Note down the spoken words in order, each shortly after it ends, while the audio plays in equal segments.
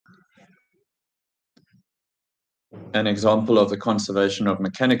An example of the conservation of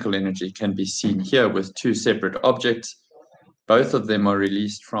mechanical energy can be seen here with two separate objects. Both of them are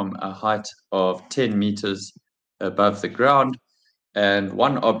released from a height of 10 meters above the ground, and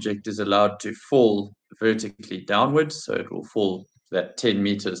one object is allowed to fall vertically downwards, so it will fall that 10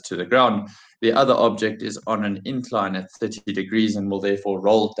 meters to the ground. The other object is on an incline at 30 degrees and will therefore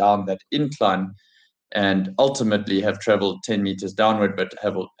roll down that incline and ultimately have traveled 10 meters downward, but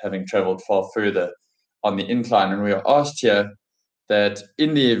having traveled far further on the incline. And we are asked here that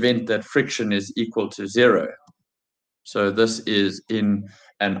in the event that friction is equal to zero, so this is in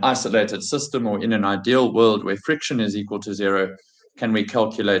an isolated system or in an ideal world where friction is equal to zero, can we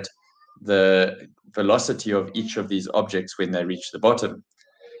calculate the velocity of each of these objects when they reach the bottom?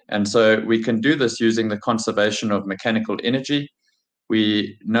 And so we can do this using the conservation of mechanical energy.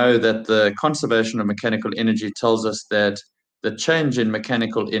 We know that the conservation of mechanical energy tells us that the change in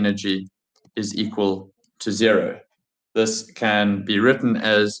mechanical energy is equal to zero. This can be written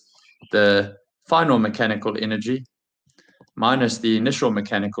as the final mechanical energy minus the initial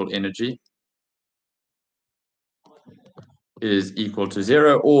mechanical energy is equal to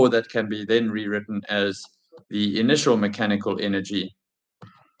zero, or that can be then rewritten as the initial mechanical energy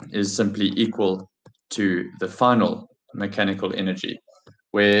is simply equal to the final mechanical energy,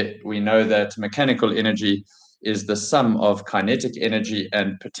 where we know that mechanical energy is the sum of kinetic energy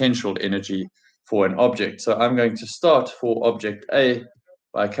and potential energy for an object. So I'm going to start for object A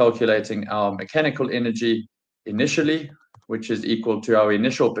by calculating our mechanical energy initially, which is equal to our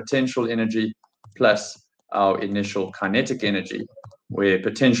initial potential energy plus our initial kinetic energy, where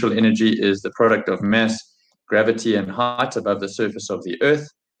potential energy is the product of mass, gravity, and height above the surface of the Earth,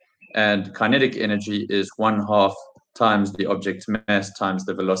 and kinetic energy is 1/2 times the object's mass times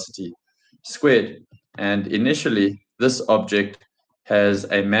the velocity squared. And initially, this object has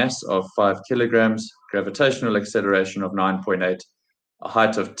a mass of 5 kilograms, gravitational acceleration of 9.8, a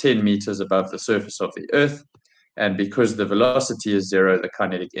height of 10 meters above the surface of the Earth. And because the velocity is zero, the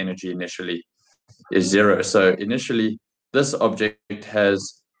kinetic energy initially is zero. So initially, this object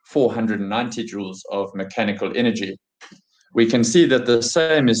has 490 joules of mechanical energy. We can see that the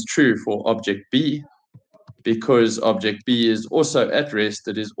same is true for object B, because object B is also at rest.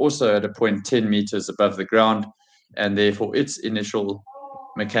 It is also at a point 10 meters above the ground, and therefore its initial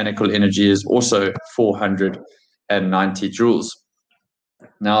mechanical energy is also 490 joules.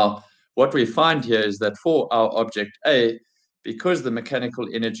 Now, what we find here is that for our object A, because the mechanical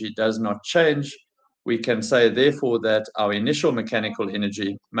energy does not change, we can say, therefore, that our initial mechanical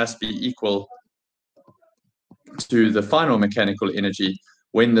energy must be equal to the final mechanical energy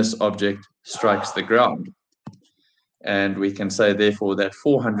when this object strikes the ground. And we can say, therefore, that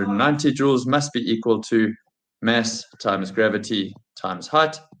 490 joules must be equal to mass times gravity times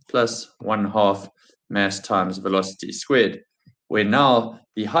height plus 1/2 mass times velocity squared, where now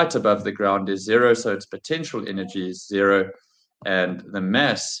the height above the ground is zero, so its potential energy is zero, and the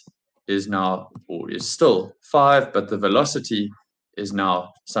mass is now, or is still 5, but the velocity is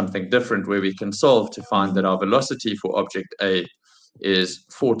now something different, where we can solve to find that our velocity for object A is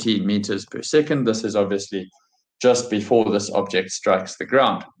 14 meters per second. This is obviously just before this object strikes the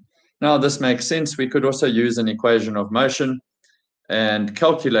ground. Now, this makes sense. We could also use an equation of motion and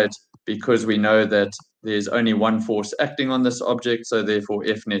calculate, because we know that there's only one force acting on this object, so therefore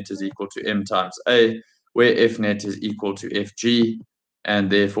F net is equal to M times A, where F net is equal to Fg,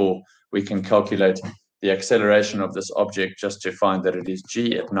 and therefore we can calculate the acceleration of this object just to find that it is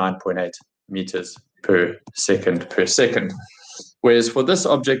g at 9.8 meters per second. Whereas for this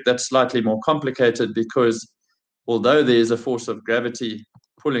object, that's slightly more complicated, because although there is a force of gravity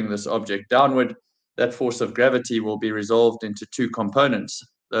pulling this object downward, that force of gravity will be resolved into two components,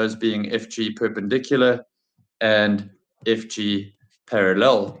 those being Fg perpendicular and Fg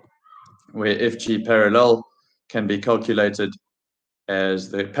parallel, where Fg parallel can be calculated as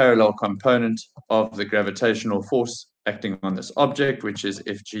the parallel component of the gravitational force acting on this object, which is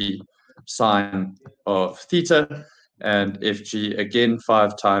Fg sine of theta, and Fg again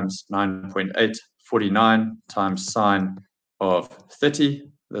 5 times 9.8, 49 times sine of 30.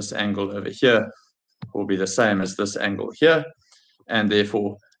 This angle over here will be the same as this angle here, and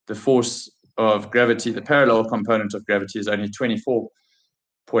therefore the force of gravity, the parallel component of gravity, is only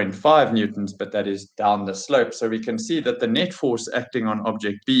 24.5 newtons, but that is down the slope. So we can see that the net force acting on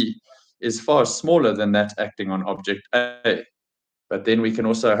object B is far smaller than that acting on object A. But then we can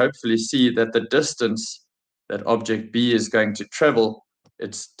also hopefully see that the distance that object B is going to travel,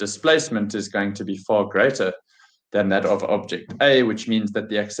 its displacement is going to be far greater than that of object A, which means that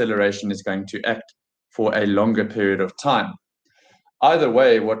the acceleration is going to act for a longer period of time. Either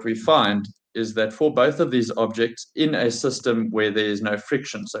way, what we find is that for both of these objects in a system where there is no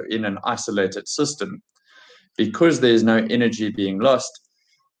friction, so in an isolated system, because there is no energy being lost,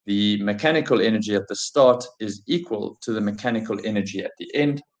 the mechanical energy at the start is equal to the mechanical energy at the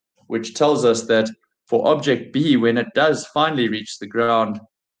end, which tells us that for object B, when it does finally reach the ground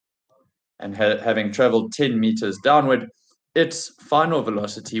and having traveled 10 meters downward, its final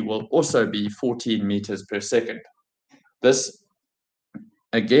velocity will also be 14 meters per second. This,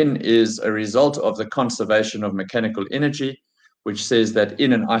 again, is a result of the conservation of mechanical energy, which says that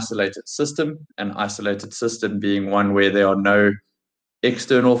in an isolated system being one where there are no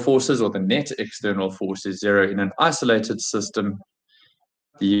external forces, or the net external force is zero, in an isolated system,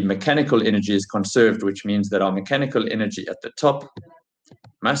 the mechanical energy is conserved, which means that our mechanical energy at the top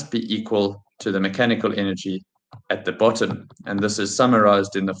must be equal to the mechanical energy at the bottom. And this is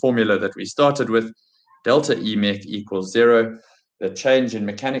summarized in the formula that we started with. Delta E mech equals zero. The change in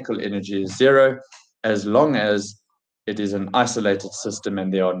mechanical energy is zero as long as it is an isolated system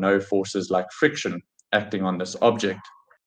and there are no forces like friction acting on this object.